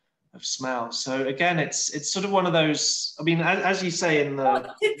smell. So again, it's sort of one of those, I mean, as you say in the...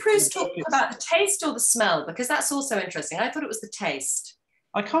 Well, did Proust talk about the taste or the smell? Because that's also interesting. I thought it was the taste.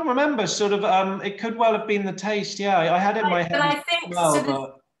 I can't remember, sort of, it could well have been the taste, yeah. I had it in my head. But I think, well,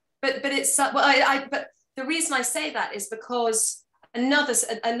 so but it's, well, but the reason I say that is because another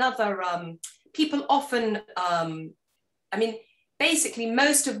people often, I mean, basically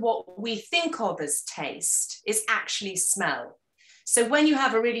most of what we think of as taste is actually smell. So when you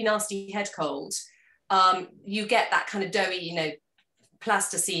have a really nasty head cold, you get that kind of doughy, you know,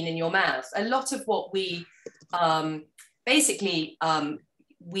 plasticine in your mouth. A lot of what we basically,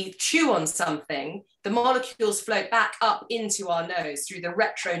 we chew on something, the molecules float back up into our nose through the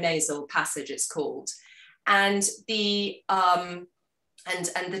retronasal passage, it's called, and the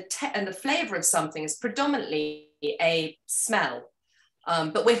flavor of something is predominantly a smell.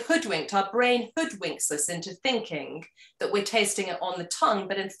 But we're hoodwinked, our brain hoodwinks us into thinking that we're tasting it on the tongue,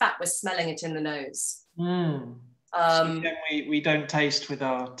 but in fact we're smelling it in the nose. So again, we don't taste with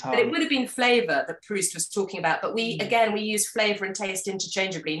our tongue. But it would have been flavor that Proust was talking about, but we use flavor and taste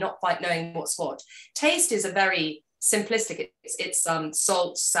interchangeably, not quite knowing what's what. Taste is a very simplistic, it's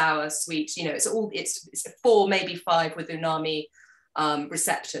salt, sour, sweet, you know, it's 4, maybe 5 with umami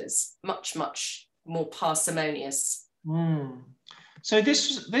receptors, much more parsimonious. So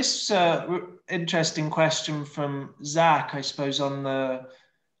this interesting question from Zach, I suppose, on the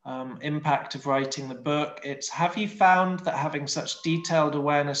impact of writing the book. It's, have you found that having such detailed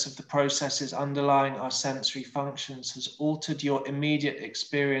awareness of the processes underlying our sensory functions has altered your immediate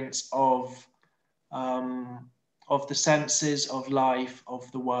experience of the senses, of life,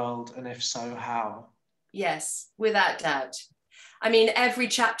 of the world, and if so, how? Yes, without doubt. I mean, every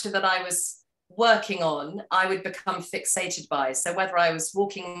chapter that I was working on, I would become fixated by. So whether I was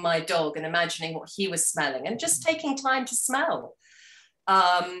walking my dog and imagining what he was smelling and just taking time to smell.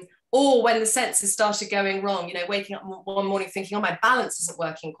 Or when the senses started going wrong, you know, waking up one morning thinking, oh, my balance isn't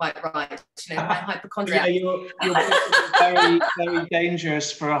working quite right, you know, my hypochondriac. Yeah, you're very, very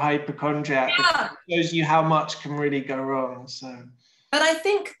dangerous for a hypochondriac. Yeah. It shows you how much can really go wrong. So. But I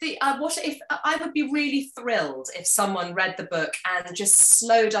think what if I would be really thrilled if someone read the book and just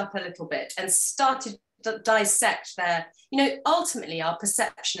slowed up a little bit and started to dissect their, you know, ultimately our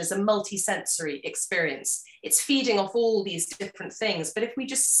perception is a multi-sensory experience. It's feeding off all these different things. But if we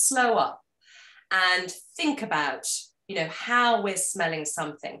just slow up and think about, you know, how we're smelling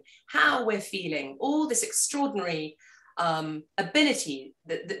something, how we're feeling, all this extraordinary ability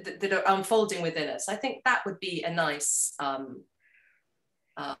that are unfolding within us, I think that would be a nice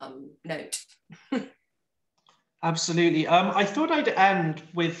note. Absolutely. I thought I'd end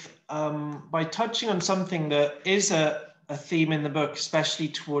with by touching on something that is a theme in the book, especially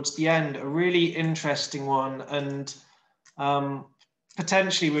towards the end, a really interesting one. And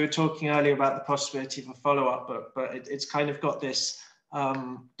potentially, we were talking earlier about the possibility of a follow-up book, but it's kind of got this ... at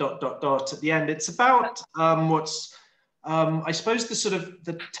the end. It's about what's, I suppose, the sort of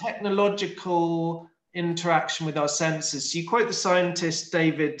the technological interaction with our senses. So you quote the scientist,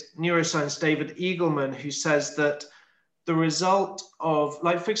 neuroscientist David Eagleman, who says that the result of,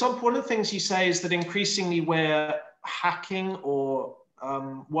 like, for example, one of the things you say is that increasingly we're hacking or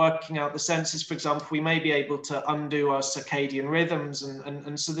working out the senses. For example, we may be able to undo our circadian rhythms.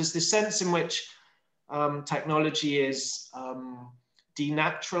 And so there's this sense in which technology is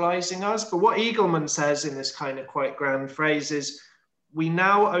denaturalizing us. But what Eagleman says in this kind of quite grand phrase is, we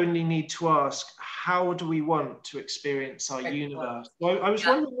now only need to ask, how do we want to experience our universe? So I was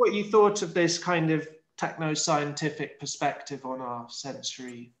wondering what you thought of this kind of techno-scientific perspective on our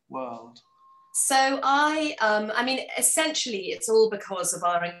sensory world. So I mean, essentially, it's all because of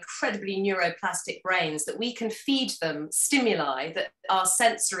our incredibly neuroplastic brains that we can feed them stimuli that our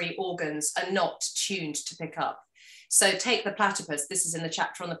sensory organs are not tuned to pick up. So take the platypus. This is in the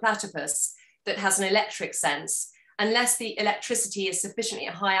chapter on the platypus that has an electric sense. Unless the electricity is sufficiently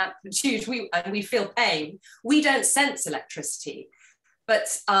high amplitude and we feel pain, we don't sense electricity. But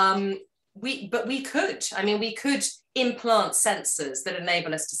we could. I mean, we could implant sensors that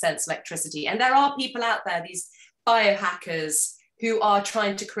enable us to sense electricity. And there are people out there, these biohackers, who are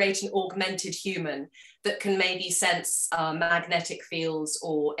trying to create an augmented human that can maybe sense magnetic fields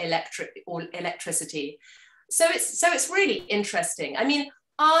or electricity. So it's really interesting. I mean,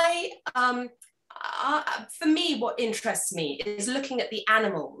 for me, what interests me is looking at the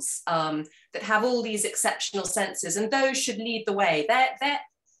animals that have all these exceptional senses, and those should lead the way.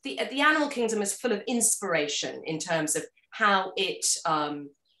 The animal kingdom is full of inspiration in terms of how it,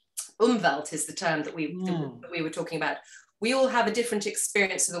 Umwelt is the term that we were talking about. We all have a different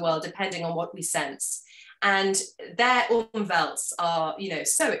experience of the world depending on what we sense. And their Umwelts are, you know,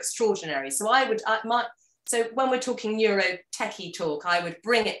 so extraordinary. So so when we're talking neuro-techie talk, I would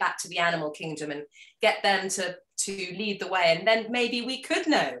bring it back to the animal kingdom and get them to lead the way. And then maybe we could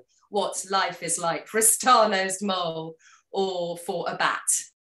know what life is like for a star-nosed mole or for a bat.